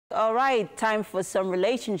All right, time for some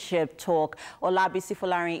relationship talk. Olabisi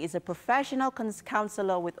Folarin is a professional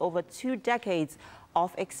counselor with over 2 decades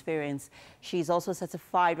of experience. She's also a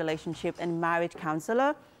certified relationship and marriage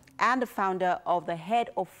counselor and the founder of the head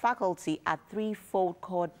of faculty at Threefold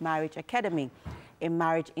Chord Marriage Academy, a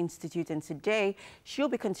marriage institute. And today, she'll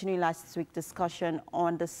be continuing last week's discussion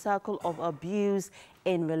on the circle of abuse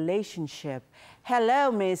in relationship.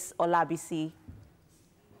 Hello, Miss Olabisi.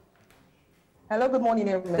 Hello, good morning,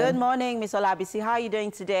 everyone. Good morning, Ms. Olabisi. How are you doing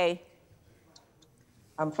today?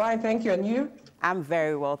 I'm fine, thank you. And you? I'm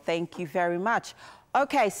very well, thank you very much.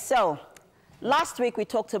 Okay, so last week we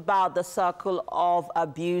talked about the circle of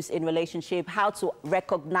abuse in relationship, how to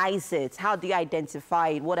recognize it, how do you identify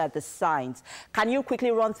it, what are the signs? Can you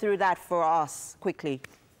quickly run through that for us, quickly?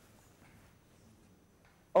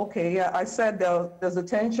 Okay, yeah, I said there's a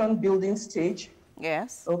tension building stage.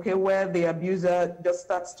 Yes. Okay, where the abuser just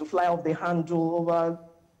starts to fly off the handle over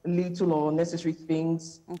little or unnecessary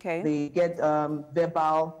things. Okay. They get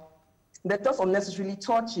verbal. They're just unnecessarily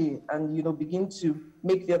touchy and, begin to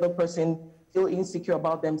make the other person feel insecure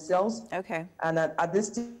about themselves. Okay. And at this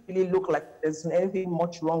stage, it really look like there's anything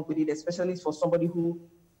much wrong with it, especially for somebody who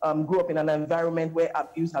grew up in an environment where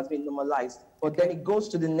abuse has been normalized. But then it goes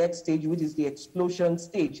to the next stage, which is the explosion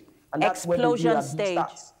stage. And that's where the real abuse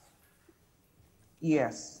starts.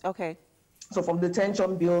 Yes. Okay. So from the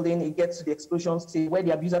tension building, it gets to the explosion stage where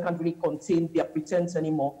the abuser can't really contain their pretense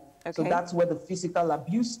anymore. Okay. So that's where the physical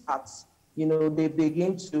abuse starts. They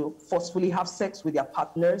begin to forcefully have sex with their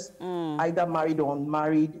partners, either married or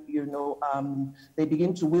unmarried. They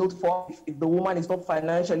begin to wield force. If the woman is not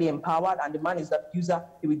financially empowered and the man is the abuser,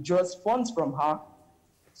 he withdraws funds from her.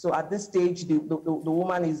 So at this stage, the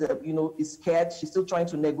woman is, is scared. She's still trying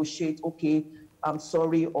to negotiate. Okay, I'm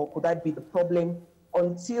sorry, or could that be the problem?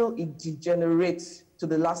 Until it degenerates to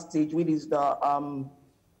the last stage, which is the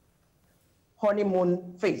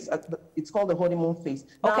honeymoon phase. It's called the honeymoon phase.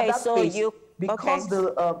 Now, okay, so phase, because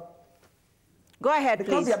go ahead,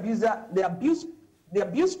 because please. The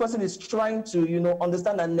abused person is trying to,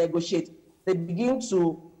 understand and negotiate. They begin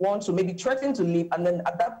to want to maybe threaten to leave, and then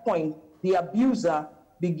at that point, the abuser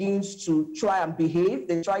begins to try and behave.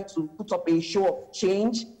 They try to put up a show of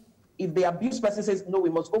change. If the abused person says, no, we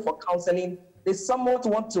must go for counseling, they somewhat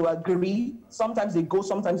want to agree. Sometimes they go,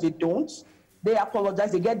 sometimes they don't. They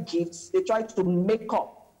apologize, they get gifts, they try to make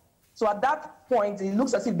up. So at that point, it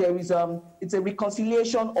looks as if there is it's a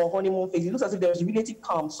reconciliation or honeymoon phase. It looks as if there is relative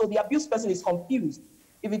calm. So the abused person is confused.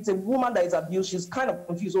 If it's a woman that is abused, she's kind of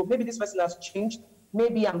confused. Oh, maybe this person has changed.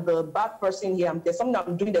 Maybe I'm the bad person here. There's something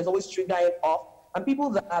I'm doing that's always triggering off. And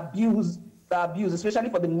people that abuse,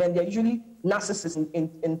 especially for the men, they're usually narcissists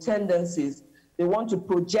in tendencies. They want to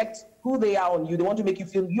project who they are on you. They want to make you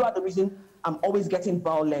feel you are the reason I'm always getting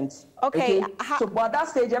violent. Okay. So but at that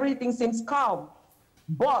stage, everything seems calm.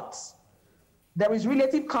 But there is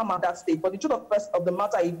relative calm at that stage. But the truth of the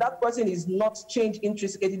matter, if that person is not changed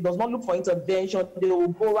intrinsically, does not look for intervention, they will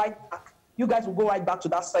go right back. You guys will go right back to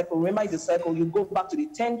that cycle. Remember, it's a cycle. You go back to the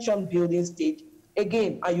tension building stage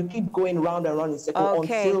again, and you keep going round and round in circle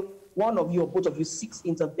until one of you or both of you seeks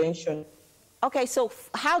intervention. Okay, so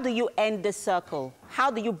how do you end this circle?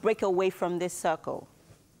 How do you break away from this circle?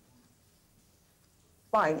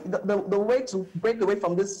 Fine. The way to break away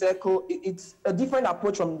from this circle, it's a different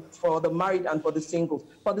approach for the married and for the singles.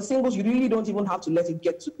 For the singles, you really don't even have to let it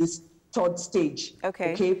get to this third stage.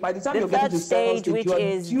 Okay. By the time you're getting to the second stage, which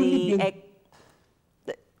is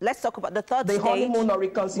let's talk about the third stage. The honeymoon or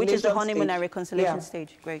reconciliation which is the honeymoon stage. and reconciliation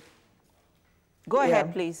stage. Great. Go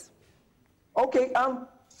ahead, please. Okay.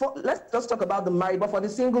 Let's just talk about the married. But for the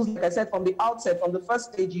singles, like I said, from the outset, from the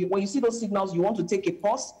first stage, when you see those signals, you want to take a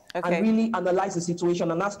pause and really analyze the situation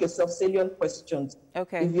and ask yourself salient questions.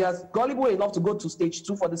 Okay. If you are gullible enough to go to stage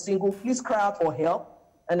 2 for the single, please cry out for help.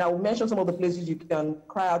 And I will mention some of the places you can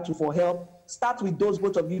cry out to for help. Start with those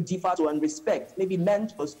both of you defer to and respect. Maybe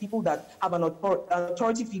mentors, people that have an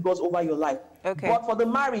authority figures over your life. Okay. But for the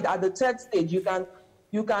married, at the third stage, you can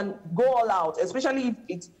go all out, especially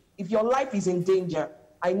if your life is in danger.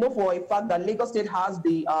 I know for a fact that Lagos State has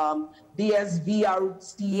the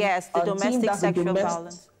DSVRT. Yes, the domestic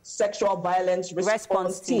sexual violence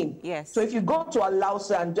response team. Yes. So if you go to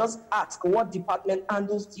Alausa and just ask what department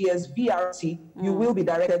handles DSVRT, you will be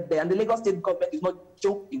directed there. And the Lagos State government is not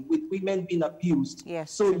joking with women being abused.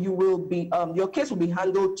 Yes. So you will be, your case will be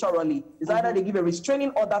handled thoroughly. It's either they give a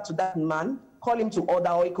restraining order to that man, call him to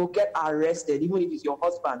order, or he could get arrested, even if it's your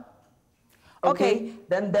husband. Okay.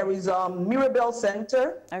 Then there is Mirabel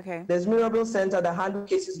Center. Okay. There's Mirabel Center that handle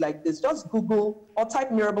cases like this. Just Google or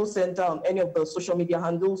type Mirabel Center on any of the social media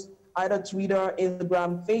handles, either Twitter,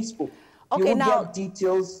 Instagram, Facebook. Okay, you will now get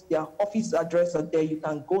details, their office address are there, you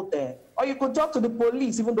can go there. Or you could talk to the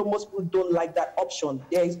police, even though most people don't like that option.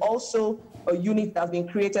 There is also a unit that has been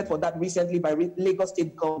created for that recently by Lagos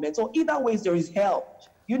State government. So either ways, there is help.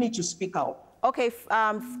 You need to speak out. Okay,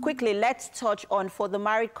 quickly, let's touch on, for the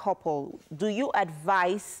married couple, do you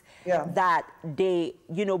advise that they,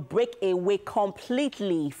 break away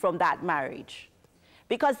completely from that marriage?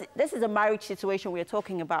 Because this is a marriage situation we're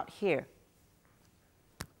talking about here.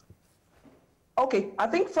 Okay, I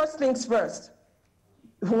think first things first.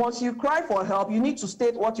 Once you cry for help, you need to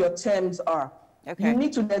state what your terms are. Okay. You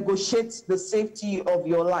need to negotiate the safety of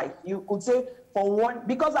your life. You could say, for one,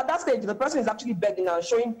 because at that stage, the person is actually begging and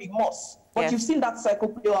showing remorse. But you've seen that cycle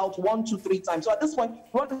play out 1, 2, 3 times. So at this point,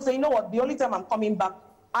 you want to say, you know what, the only time I'm coming back,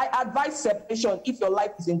 I advise separation if your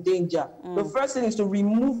life is in danger. The first thing is to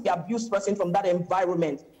remove the abused person from that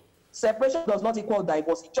environment. Separation does not equal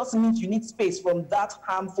divorce. It just means you need space from that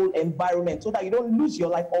harmful environment so that you don't lose your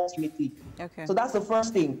life ultimately. Okay. So that's the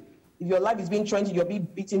first thing. If your life is being trendy, you're being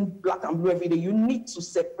beaten black and blue every day, you need to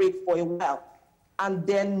separate for a while and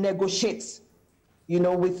then negotiate,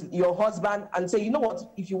 with your husband and say, you know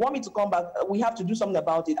what, if you want me to come back, we have to do something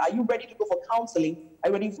about it. Are you ready to go for counseling? Are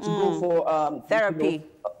you ready to go for therapy?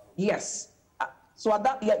 Yes. So at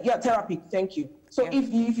that, therapy, thank you. So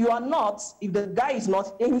if you are not, if the guy is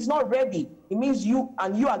not, and he's not ready, it means you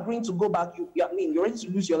agreeing to go back, you're ready to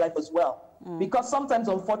lose your life as well. Because sometimes,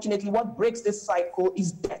 unfortunately, what breaks this cycle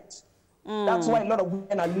is death. That's why a lot of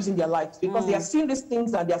women are losing their lives, because they are seeing these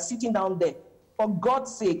things and they are sitting down there. For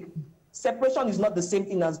God's sake, separation is not the same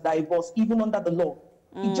thing as divorce, even under the law.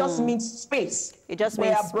 It just means space. It just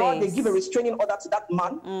means space. Where abroad, they give a restraining order to that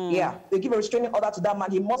man. They give a restraining order to that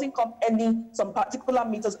man. He mustn't come some particular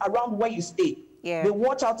meters around where you stay. They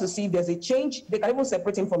watch out to see if there's a change. They can even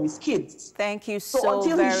separate him from his kids. Thank you so very much.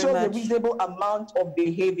 So until he shows a reasonable amount of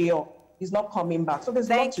behavior, he's not coming back. So there's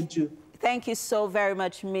a lot to do. Thank you so very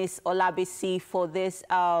much, Miss Olabisi, for this.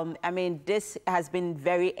 This has been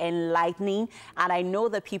very enlightening, and I know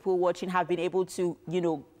that people watching have been able to,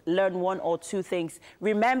 learn 1 or 2 things.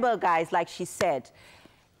 Remember, guys, like she said,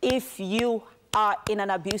 if you are in an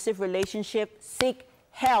abusive relationship, seek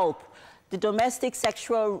help. The Domestic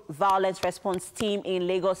Sexual Violence Response Team in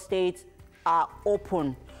Lagos State are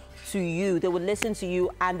open to you. They would listen to you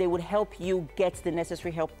and they would help you get the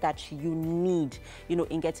necessary help that you need,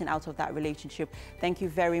 in getting out of that relationship. Thank you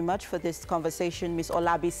very much for this conversation, Miss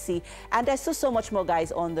Olabisi. And there's still so much more,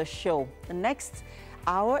 guys, on the show. The next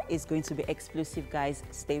hour is going to be exclusive, guys.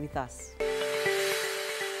 Stay with us.